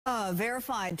A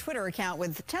verified Twitter account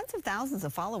with tens of thousands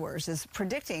of followers is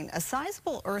predicting a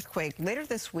sizable earthquake later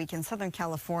this week in Southern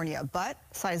California. But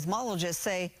seismologists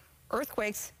say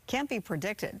earthquakes can't be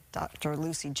predicted. Dr.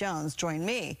 Lucy Jones joined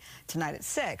me tonight at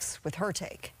 6 with her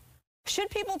take. Should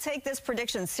people take this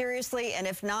prediction seriously? And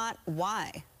if not,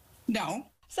 why? No.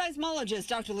 Seismologist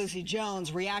Dr. Lucy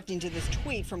Jones reacting to this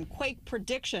tweet from Quake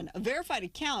Prediction. A verified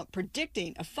account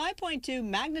predicting a 5.2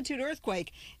 magnitude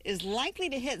earthquake is likely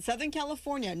to hit Southern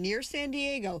California near San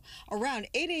Diego around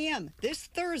 8 a.m. this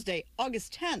Thursday,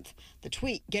 August 10th. The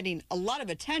tweet getting a lot of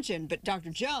attention, but Dr.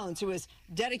 Jones, who has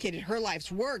dedicated her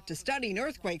life's work to studying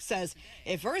earthquakes, says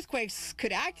if earthquakes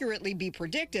could accurately be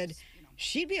predicted,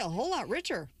 she'd be a whole lot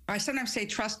richer. I sometimes say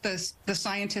trust the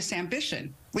scientists'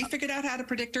 ambition. We figured out how to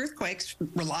predict earthquakes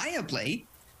reliably.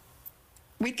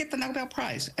 We'd get the Nobel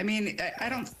Prize. I mean, I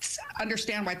don't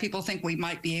understand why people think we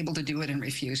might be able to do it and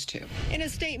refuse to. In a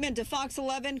statement to Fox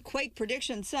 11, Quake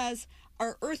Prediction says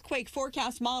our earthquake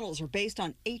forecast models are based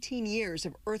on 18 years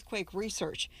of earthquake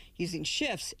research. Using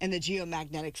shifts in the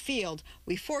geomagnetic field,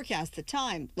 we forecast the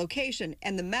time, location,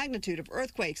 and the magnitude of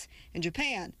earthquakes in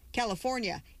Japan,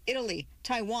 California, Italy,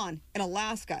 Taiwan, and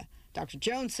Alaska. Dr.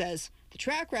 Jones says the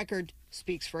track record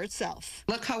speaks for itself.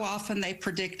 Look how often they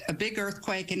predict a big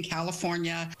earthquake in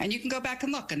California, and you can go back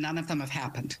and look, and none of them have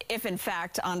happened. If, in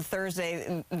fact, on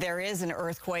Thursday there is an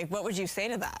earthquake, what would you say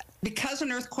to that? Because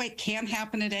an earthquake can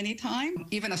happen at any time,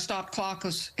 even a stop clock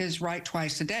is right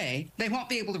twice a day, they won't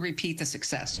be able to repeat the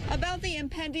success. About the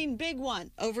impending big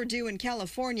one overdue in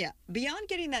California, beyond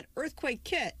getting that earthquake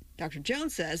kit, Dr.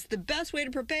 Jones says the best way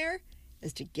to prepare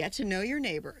is to get to know your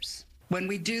neighbors. When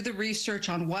we do the research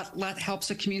on what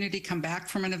helps a community come back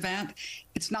from an event,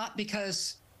 it's not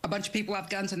because a bunch of people have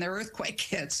guns in their earthquake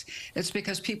kits. It's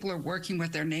because people are working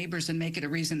with their neighbors and make it a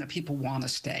reason that people want to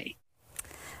stay.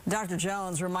 Dr.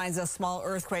 Jones reminds us small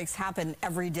earthquakes happen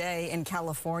every day in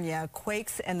California.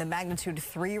 Quakes in the magnitude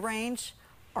 3 range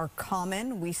are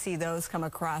common. We see those come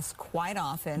across quite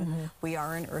often. We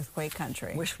are in earthquake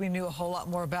country. Wish we knew a whole lot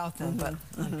more about them, but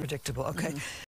unpredictable. Okay.